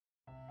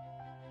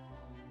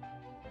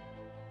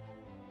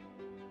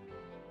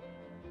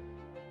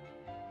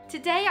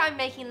Today I'm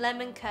making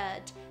lemon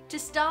curd. To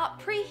start,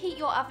 preheat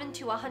your oven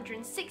to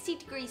 160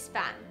 degrees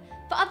fan.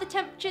 For other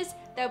temperatures,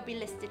 they'll be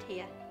listed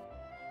here.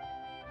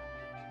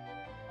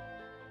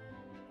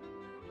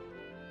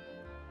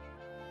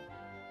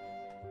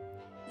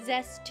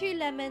 Zest 2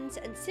 lemons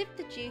and sieve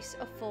the juice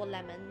of 4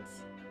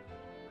 lemons.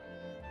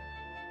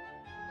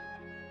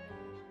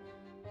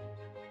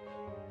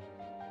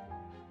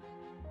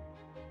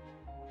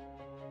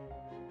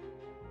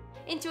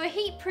 Into a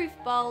heat-proof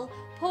bowl,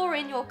 pour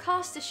in your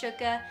caster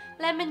sugar,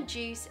 lemon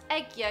juice,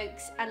 egg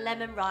yolks and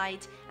lemon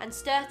rind and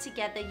stir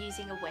together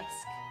using a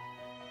whisk.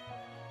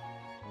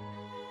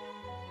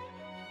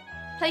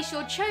 Place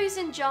your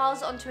chosen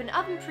jars onto an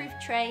oven-proof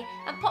tray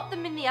and pop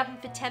them in the oven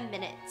for 10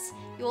 minutes.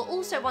 You will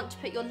also want to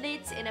put your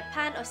lids in a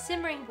pan of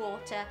simmering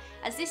water,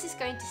 as this is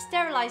going to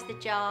sterilise the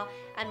jar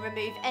and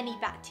remove any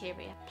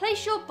bacteria.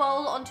 Place your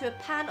bowl onto a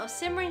pan of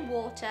simmering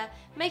water,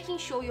 making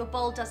sure your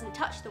bowl doesn't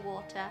touch the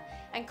water,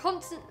 and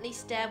constantly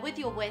stir with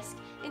your whisk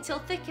until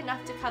thick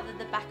enough to cover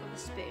the back of the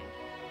spoon.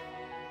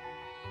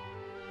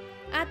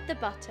 Add the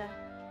butter.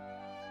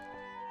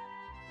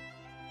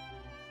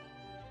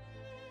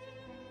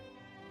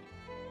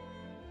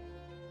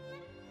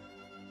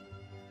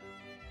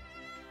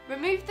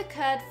 Remove the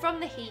curd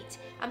from the heat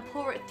and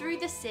pour it through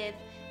the sieve.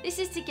 This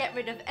is to get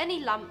rid of any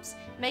lumps,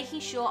 making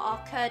sure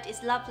our curd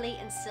is lovely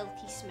and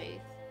silky smooth.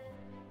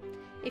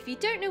 If you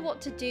don't know what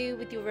to do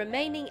with your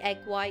remaining egg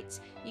whites,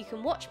 you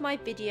can watch my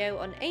video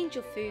on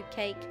angel food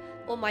cake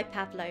or my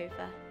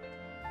pavlova.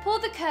 Pour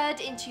the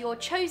curd into your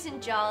chosen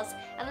jars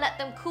and let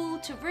them cool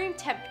to room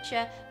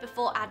temperature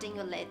before adding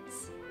your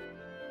lids.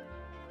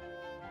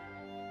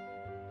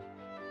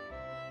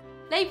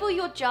 Label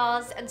your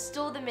jars and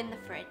store them in the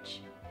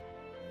fridge.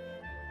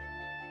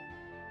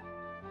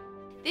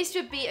 This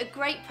would be a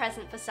great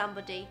present for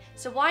somebody,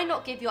 so why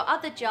not give your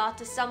other jar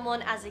to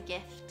someone as a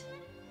gift?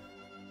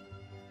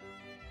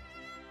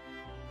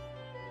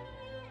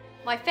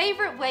 My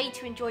favourite way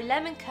to enjoy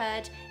lemon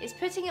curd is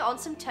putting it on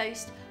some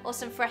toast or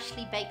some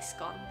freshly baked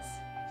scones.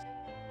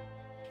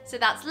 So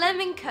that's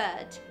lemon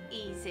curd,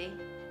 easy.